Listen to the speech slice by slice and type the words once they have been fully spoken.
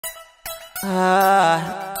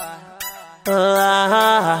Yeah,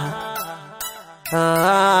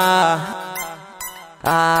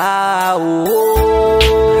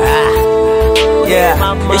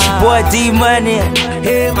 it's your boy Dee Moneey,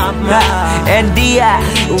 Endia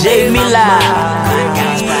Jmilla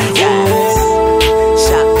Dee.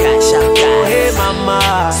 Hey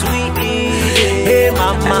mama, sweetie. Hey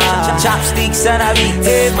mama, chopsticks and a beat.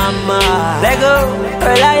 Hey mama, let go.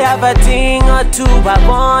 Girl, I have a thing or two I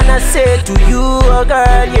wanna say to you, oh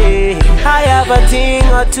girl, yeah. I have a thing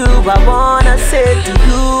or two I wanna say to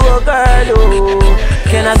you, oh girl, oh.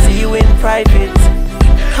 Can I see you in private?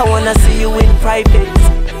 I wanna see you in private.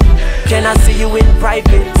 Can I see you in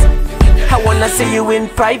private? I wanna see you in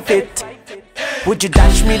private. Would you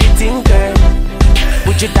dash me the thing, girl?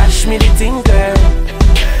 Would you dash me the thing, girl?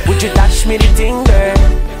 Would you dash me the thing, girl?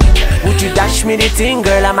 Would you dash me the thing,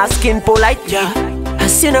 girl? I'm asking politely. I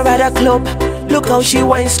seen her at a club. Look how she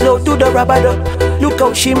whines slow to the rubber duck. Look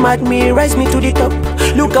how she mad me, rise me to the top.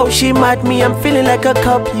 Look how she mad me, I'm feeling like a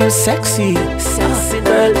cup. You sexy, sexy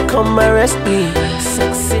girl, come arrest me.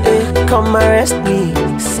 Sexy, come arrest me.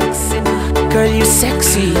 Sexy girl, you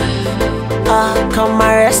sexy. Come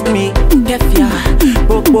arrest me. Get ya,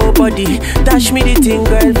 bobo body. Dash me the thing,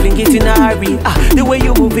 girl, fling it in a hurry. The way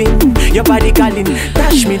you moving, your body calling.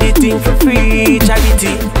 Dash me the thing for free,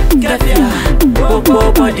 charity. Get ya,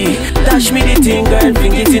 bobo body. Dash me the thing, girl,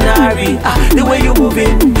 fling it in a hurry. The way you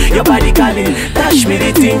moving, your body calling. Dash me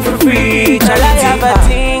the thing for free, charity. I have a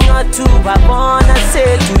thing or two I wanna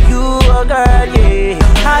say to you, oh girl, yeah.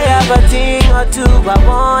 I have a thing or two I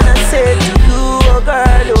wanna say to you, oh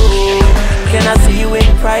girl, oh. Can I see you in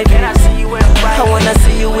private? Can I see you in private? I wanna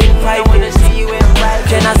see you in private. I wanna see you in private.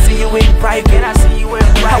 Can I see you in private? Can I see you in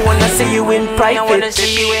private? I wanna see you in private. I wanna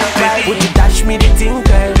see you in private. Would you dash me the thing,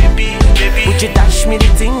 girl? Would you dash me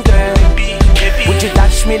the thing, girl? Would you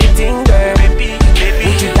dash me the thing, girl?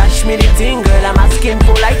 Would you dash me the thing, girl? I'm asking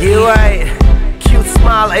for like you. Right. Cute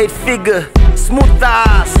smile, 8-figure, smooth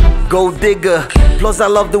thighs, gold digger. Plus I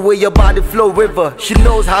love the way your body flow river. She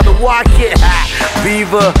knows how to walk it.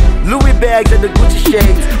 Beaver, Louis bags and the Gucci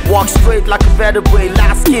shades. Walk straight like a vertebrae,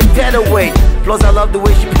 light skin featherweight. Plus I love the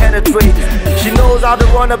way she penetrates. She knows how to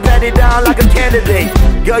run a penny down like a candidate.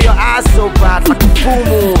 Girl, your eyes so bright like a full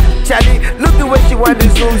moon. Charlie, look the way she went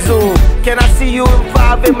and zoom zoom. Can I see you in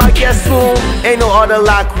private, my guest room? Ain't no other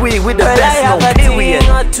like we the best, no period. I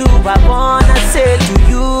have a thing or two I wanna say to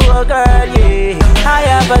you, oh girl, yeah. I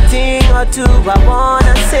have a thing or two I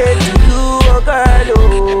wanna say to you, oh girl,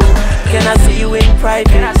 oh. Can I see you in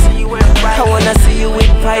private? Can I see you in private? I wanna see you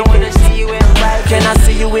in private. I wanna see you in private. Can I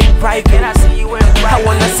see you in private? Can I see you in private? I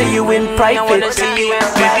wanna see you in private. I wanna see you in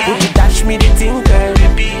private. Would you dash me the thing, girl?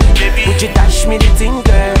 Would you dash me the thing,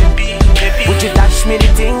 girl? Would you dash me the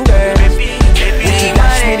thing, girl? Would you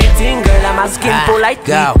dash me the thing, girl? I'm asking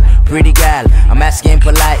politely. Go, pretty girl, I'm asking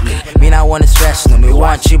politely. Mean I wanna stress, no, me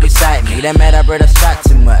want you beside me. That matter, brother, shot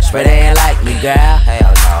too much, but they ain't like me, girl.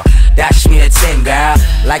 Hell no. Dash me a thing, girl,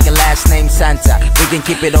 like a last name Santa. We can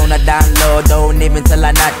keep it on a down low, don't even tell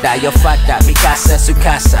I not die. You're fata, mi casa, su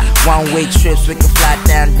casa. One-way trips, we can fly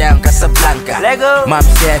down Casablanca. Lego. Mom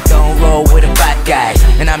said don't roll with the bad guys,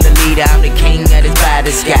 and I'm the leader, I'm the king of the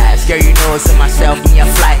baddest guys. Girl, you know it's in myself, me a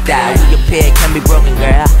flight die. We your pair can be broken,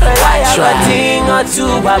 girl. I have a thing or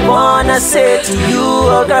two I wanna say to you,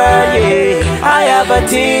 oh girl, yeah. I have a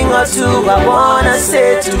thing or two I wanna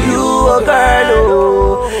say to you, oh girl,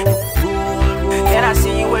 oh. Can I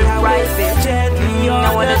see you in private?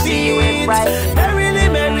 I wanna see you in private.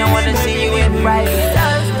 I wanna see you in private.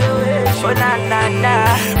 Oh na na na.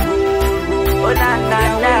 Oh na na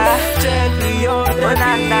na. Oh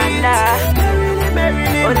na na na.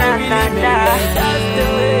 Oh na na na.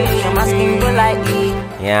 I'm asking politely.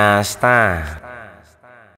 Yeah, understand.